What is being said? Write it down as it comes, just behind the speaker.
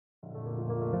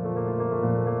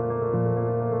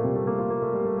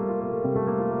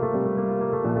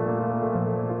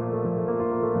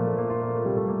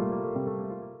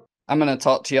I'm going to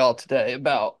talk to y'all today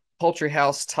about poultry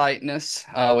house tightness.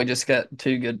 We just got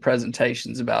two good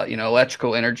presentations about,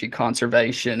 electrical energy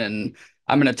conservation, and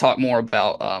I'm going to talk more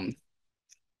about,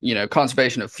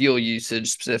 conservation of fuel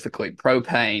usage, specifically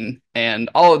propane. And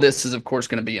all of this is, of course,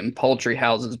 going to be in poultry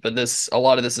houses, but a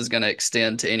lot of this is going to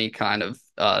extend to any kind of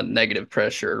negative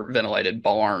pressure ventilated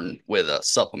barn with a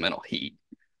supplemental heat.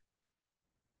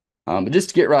 But just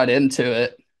to get right into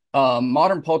it,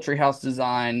 modern poultry house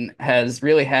design has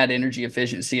really had energy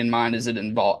efficiency in mind as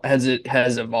it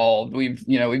has evolved. We've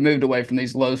moved away from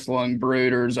these low-slung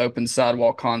brooders, open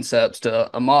sidewall concepts to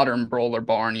a modern broiler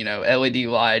barn. LED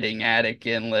lighting, attic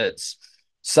inlets,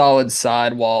 solid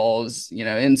sidewalls,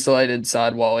 insulated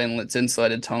sidewall inlets,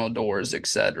 insulated tunnel doors,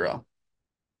 etc.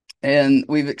 And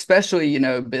we've especially,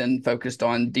 been focused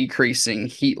on decreasing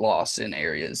heat loss in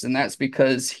areas. And that's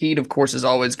because heat, of course, is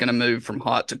always going to move from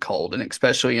hot to cold. And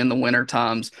especially in the winter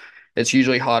times, it's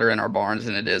usually hotter in our barns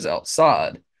than it is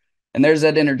outside. And there's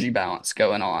that energy balance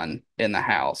going on in the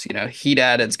house. Heat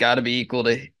added's got to be equal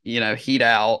to, heat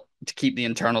out to keep the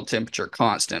internal temperature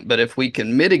constant. But if we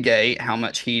can mitigate how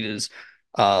much heat is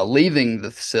leaving the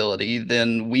facility,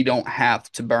 then we don't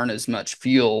have to burn as much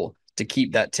fuel to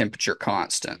keep that temperature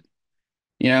constant.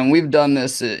 And we've done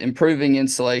this improving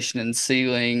insulation and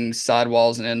ceilings,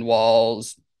 sidewalls and end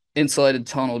walls, insulated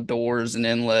tunnel doors and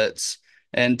inlets,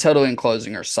 and totally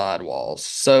enclosing our sidewalls.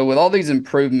 So with all these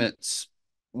improvements,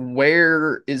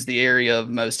 where is the area of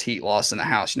most heat loss in the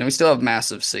house? We still have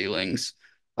massive ceilings.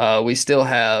 We still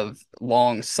have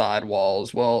long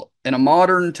sidewalls. Well, in a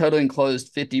modern, totally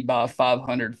enclosed 50 by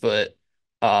 500 foot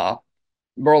uh,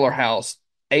 broiler house,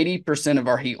 80% of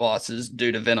our heat loss is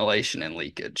due to ventilation and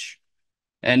leakage.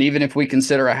 And even if we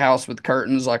consider a house with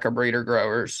curtains like our breeder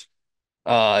growers,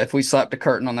 if we slapped a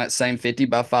curtain on that same 50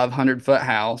 by 500 foot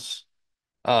house,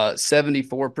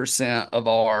 74% of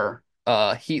our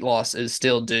heat loss is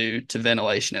still due to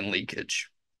ventilation and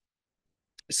leakage.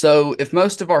 So if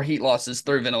most of our heat loss is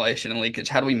through ventilation and leakage,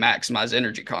 how do we maximize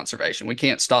energy conservation? We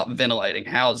can't stop ventilating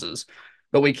houses,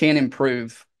 but we can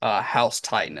improve house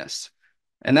tightness.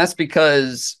 And that's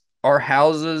because our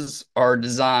houses are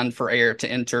designed for air to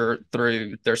enter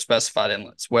through their specified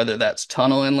inlets, whether that's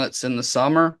tunnel inlets in the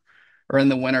summer or in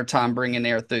the wintertime, bringing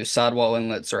air through sidewall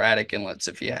inlets or attic inlets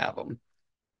if you have them.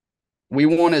 We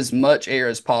want as much air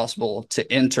as possible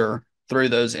to enter through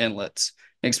those inlets.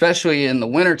 Especially in the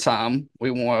wintertime, we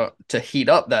want to heat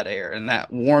up that air and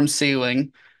that warm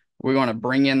ceiling. We want to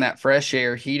bring in that fresh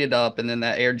air, heat it up, and then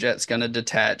that air jet's going to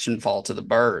detach and fall to the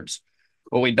birds.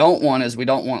 What we don't want is we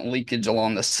don't want leakage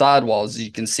along the sidewalls, as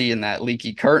you can see in that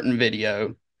leaky curtain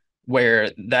video,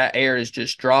 where that air is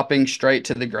just dropping straight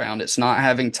to the ground. It's not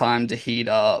having time to heat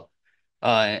up.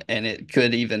 And it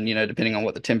could even, depending on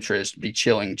what the temperature is, be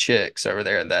chilling chicks over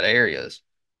there in that areas.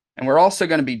 And we're also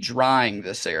going to be drying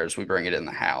this air as we bring it in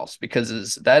the house because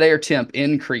as that air temp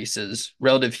increases,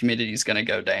 relative humidity is going to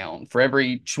go down. For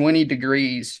every 20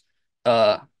 degrees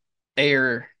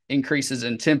air increases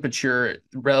in temperature,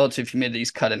 relative humidity is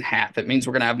cut in half. It means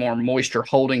we're going to have more moisture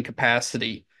holding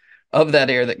capacity of that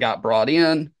air that got brought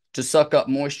in to suck up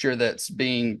moisture that's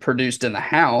being produced in the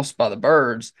house by the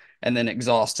birds and then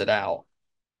exhaust it out.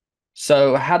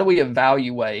 So how do we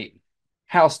evaluate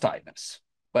house tightness?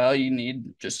 Well, you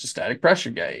need just a static pressure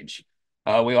gauge.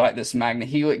 We like this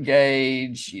magnehelic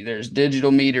gauge. There's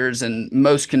digital meters, and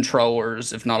most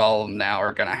controllers, if not all of them now,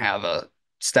 are going to have a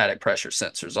static pressure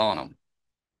sensors on them.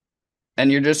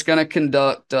 And you're just going to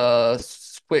conduct a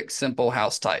quick, simple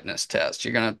house tightness test.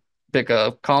 You're going to pick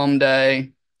a calm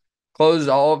day, close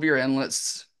all of your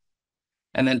inlets,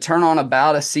 and then turn on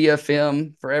about a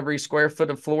CFM for every square foot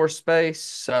of floor space.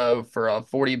 So for a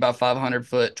 40 by 500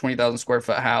 foot, 20,000 square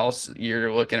foot house,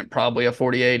 you're looking at probably a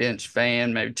 48-inch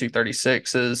fan, maybe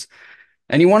 236s.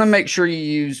 And you want to make sure you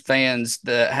use fans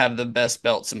that have the best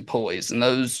belts and pulleys. And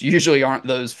those usually aren't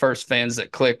those first fans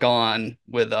that click on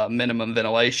with minimum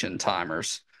ventilation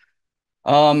timers.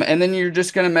 And then you're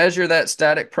just going to measure that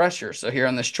static pressure. So here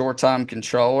on this chore time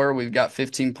controller, we've got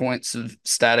 15 points of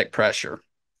static pressure.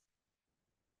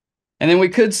 And then we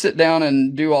could sit down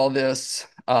and do all this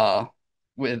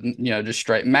with, just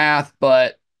straight math,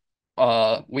 but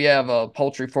we have a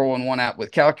Poultry 411 app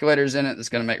with calculators in it that's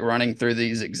going to make running through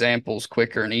these examples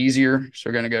quicker and easier. So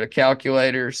we're going to go to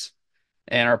calculators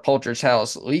and our poultry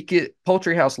house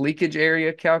leakage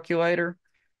area calculator.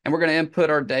 And we're going to input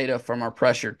our data from our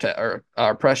pressure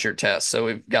test. So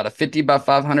we've got a 50 by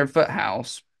 500 foot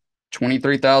house,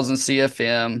 23,000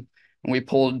 CFM, and we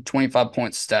pulled 25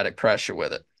 points of static pressure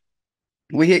with it.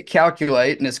 We hit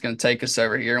calculate and it's going to take us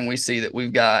over here and we see that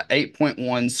we've got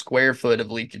 8.1 square foot of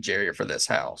leakage area for this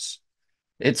house.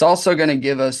 It's also going to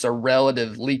give us a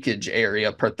relative leakage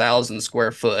area per 1,000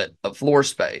 square foot of floor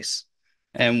space.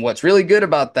 And what's really good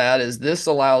about that is this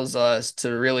allows us to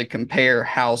really compare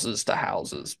houses to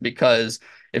houses because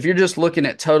if you're just looking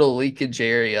at total leakage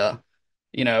area,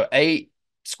 8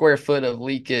 square foot of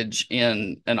leakage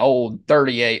in an old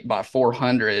 38 by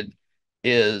 400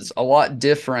 is a lot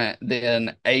different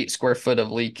than 8 square foot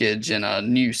of leakage in a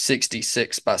new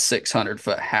 66 by 600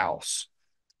 foot house.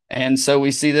 And so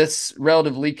we see this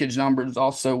relative leakage number is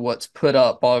also what's put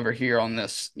up over here on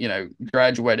this,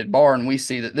 graduated bar. And we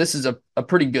see that this is a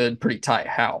pretty good, pretty tight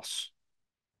house.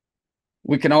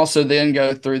 We can also then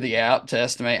go through the app to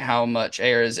estimate how much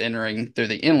air is entering through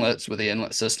the inlets with the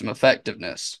inlet system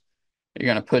effectiveness. You're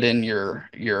going to put in your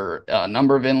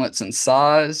number of inlets and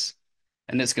size,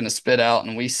 and it's going to spit out.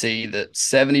 And we see that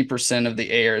 70% of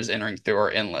the air is entering through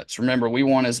our inlets. Remember, we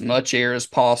want as much air as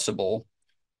possible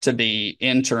to be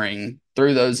entering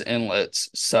through those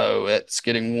inlets so it's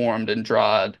getting warmed and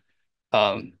dried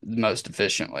most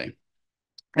efficiently.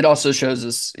 It also shows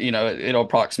us, it'll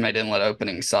approximate inlet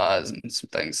opening size and some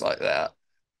things like that.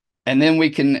 And then we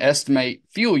can estimate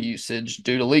fuel usage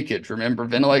due to leakage. Remember,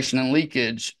 ventilation and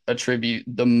leakage attribute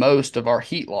the most of our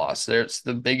heat loss. There's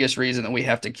the biggest reason that we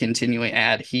have to continually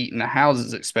add heat in the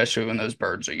houses, especially when those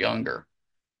birds are younger.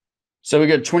 So we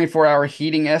get a 24-hour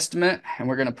heating estimate, and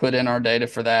we're going to put in our data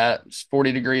for that. It's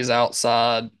 40 degrees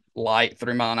outside, light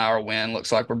 3-mile-an-hour wind.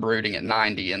 Looks like we're brooding at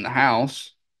 90 in the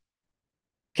house.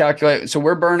 Calculate. So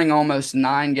we're burning almost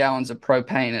 9 gallons of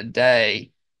propane a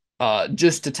day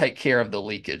just to take care of the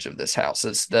leakage of this house.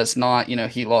 That's not,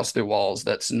 heat loss through walls.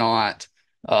 That's not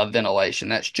ventilation.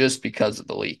 That's just because of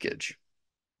the leakage.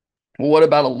 Well, what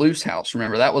about a loose house?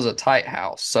 Remember, that was a tight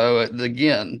house. So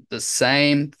again, the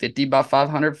same 50 by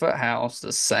 500 foot house,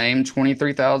 the same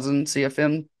 23,000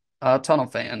 CFM tunnel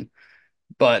fan,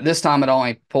 but this time it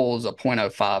only pulls a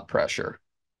 0.05 pressure.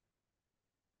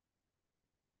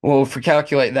 Well, if we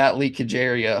calculate that leakage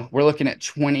area, we're looking at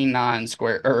 27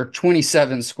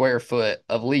 square foot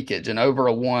of leakage and over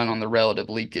a 1 on the relative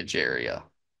leakage area.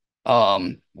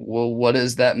 Well, what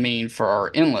does that mean for our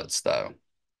inlets, though?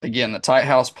 Again, the tight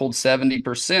house pulled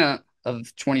 70%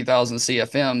 of 20,000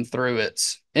 CFM through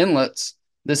its inlets.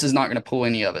 This is not going to pull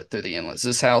any of it through the inlets.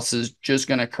 This house is just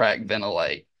going to crack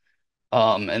ventilate.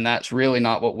 And that's really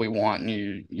not what we want.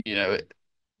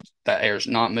 That air is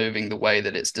not moving the way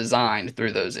that it's designed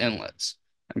through those inlets.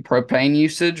 And propane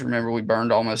usage, remember we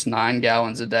burned almost 9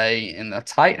 gallons a day in the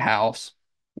tight house.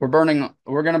 We're going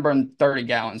to burn 30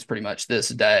 gallons pretty much this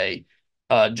day,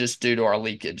 just due to our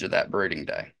leakage of that brooding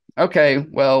day. Okay,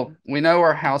 well, we know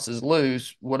our house is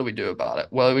loose. What do we do about it?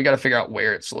 Well, we got to figure out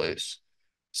where it's loose.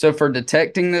 So for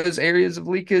detecting those areas of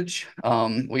leakage,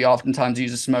 we oftentimes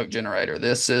use a smoke generator.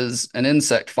 This is an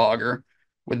insect fogger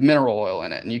with mineral oil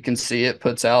in it, and you can see it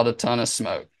puts out a ton of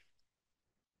smoke.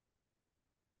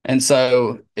 And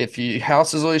so if your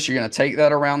house is loose, you're going to take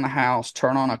that around the house,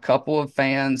 turn on a couple of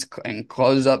fans and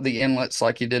close up the inlets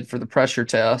like you did for the pressure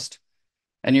test.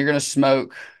 And you're going to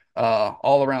smoke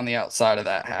all around the outside of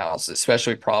that house,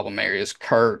 especially problem areas,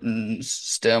 curtains,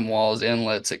 stem walls,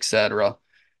 inlets, etc.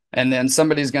 And then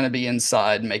somebody's going to be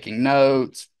inside making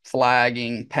notes,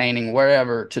 flagging, painting,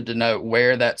 wherever to denote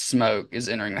where that smoke is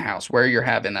entering the house, where you're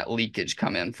having that leakage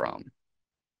come in from.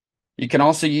 You can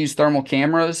also use thermal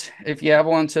cameras if you have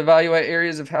one to evaluate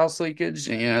areas of house leakage.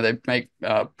 They make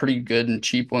pretty good and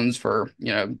cheap ones for,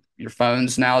 your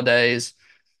phones nowadays.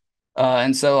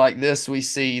 And so like this, we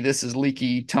see this is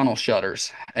leaky tunnel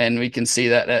shutters, and we can see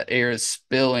that air is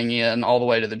spilling in all the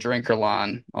way to the drinker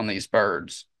line on these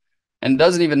birds. And it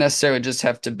doesn't even necessarily just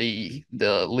have to be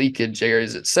the leakage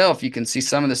areas itself. You can see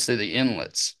some of this through the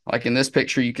inlets. Like in this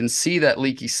picture, you can see that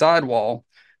leaky sidewall,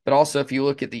 but also if you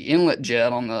look at the inlet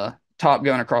jet on the top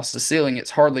going across the ceiling,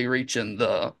 it's hardly reaching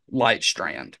the light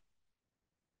strand.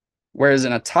 Whereas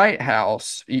in a tight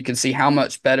house, you can see how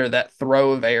much better that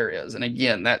throw of air is. And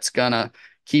again, that's going to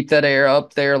keep that air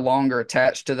up there longer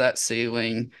attached to that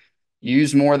ceiling,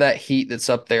 use more of that heat that's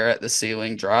up there at the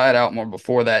ceiling, dry it out more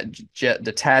before that jet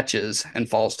detaches and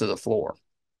falls to the floor.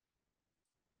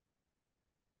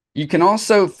 You can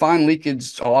also find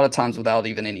leakage a lot of times without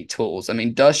even any tools. I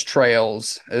mean, dust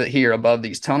trails here above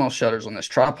these tunnel shutters on this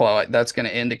tripod, that's going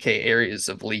to indicate areas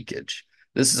of leakage.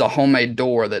 This is a homemade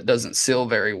door that doesn't seal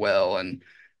very well, and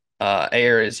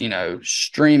air is,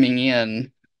 streaming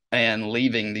in and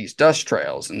leaving these dust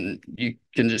trails. And you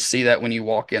can just see that when you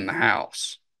walk in the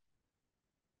house.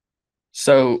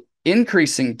 So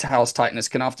increasing house tightness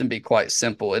can often be quite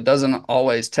simple. It doesn't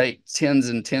always take tens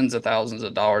and tens of thousands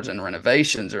of dollars in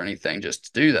renovations or anything just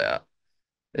to do that.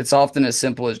 It's often as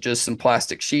simple as just some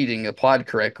plastic sheeting applied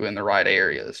correctly in the right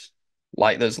areas.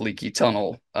 like those leaky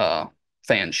tunnel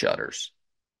fan shutters.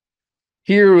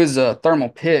 Here is a thermal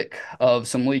pic of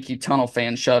some leaky tunnel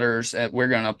fan shutters that we're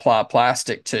going to apply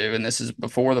plastic to, and this is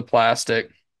before the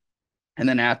plastic and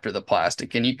then after the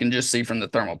plastic. And you can just see from the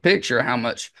thermal picture how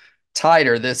much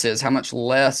tighter this is, how much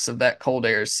less of that cold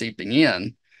air is seeping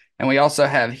in. And we also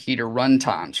have heater run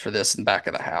times for this in the back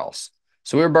of the house.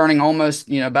 So we're burning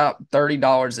almost, about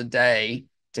 $30 a day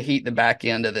to heat the back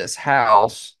end of this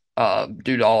house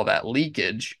due to all that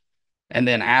leakage. And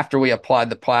then after we applied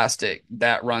the plastic,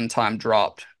 that runtime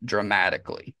dropped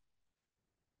dramatically.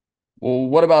 Well,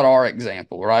 what about our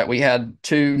example, right? We had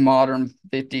two modern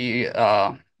 50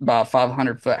 by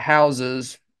 500-foot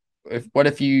houses. What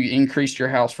if you increased your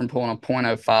house from pulling a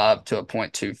 0.05 to a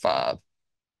 0.25?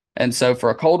 And so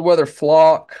for a cold weather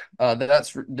flock,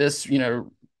 that's this,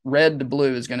 red to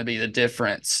blue is going to be the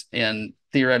difference in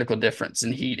theoretical difference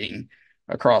in heating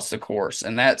across the course.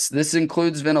 And this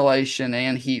includes ventilation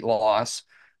and heat loss.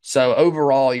 So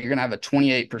overall, you're going to have a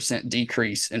 28%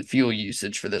 decrease in fuel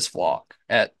usage for this flock.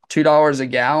 At $2 a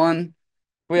gallon,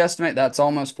 we estimate that's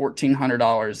almost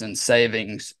 $1,400 in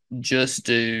savings just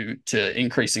due to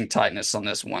increasing tightness on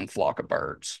this one flock of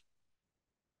birds.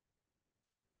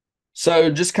 So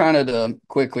just kind of to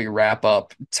quickly wrap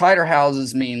up, tighter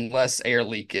houses mean less air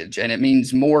leakage, and it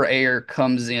means more air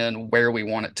comes in where we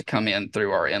want it to come in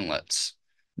through our inlets.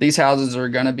 These houses are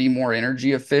going to be more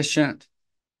energy efficient,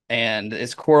 and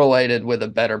it's correlated with a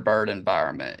better bird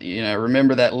environment.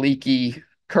 Remember that leaky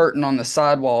curtain on the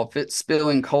sidewall, if it's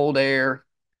spilling cold air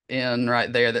in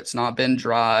right there that's not been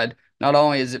dried, not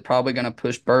only is it probably going to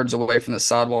push birds away from the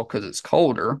sidewall because it's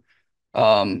colder,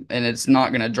 and it's not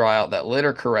going to dry out that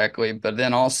litter correctly. But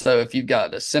then also, if you've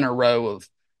got a center row of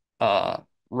uh,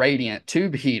 radiant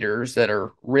tube heaters that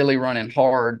are really running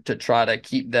hard to try to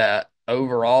keep that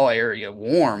overall area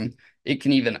warm, it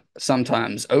can even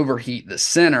sometimes overheat the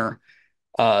center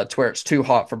to where it's too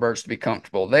hot for birds to be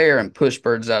comfortable there and push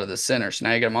birds out of the center. So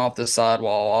now you get them off the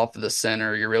sidewall, off of the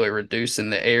center. You're really reducing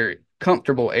the area,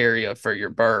 comfortable area for your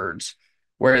birds.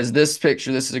 Whereas this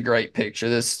picture, this is a great picture.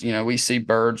 This, we see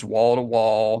birds wall to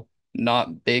wall,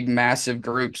 not big, massive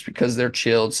groups because they're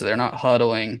chilled, so they're not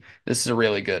huddling. This is a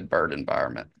really good bird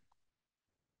environment.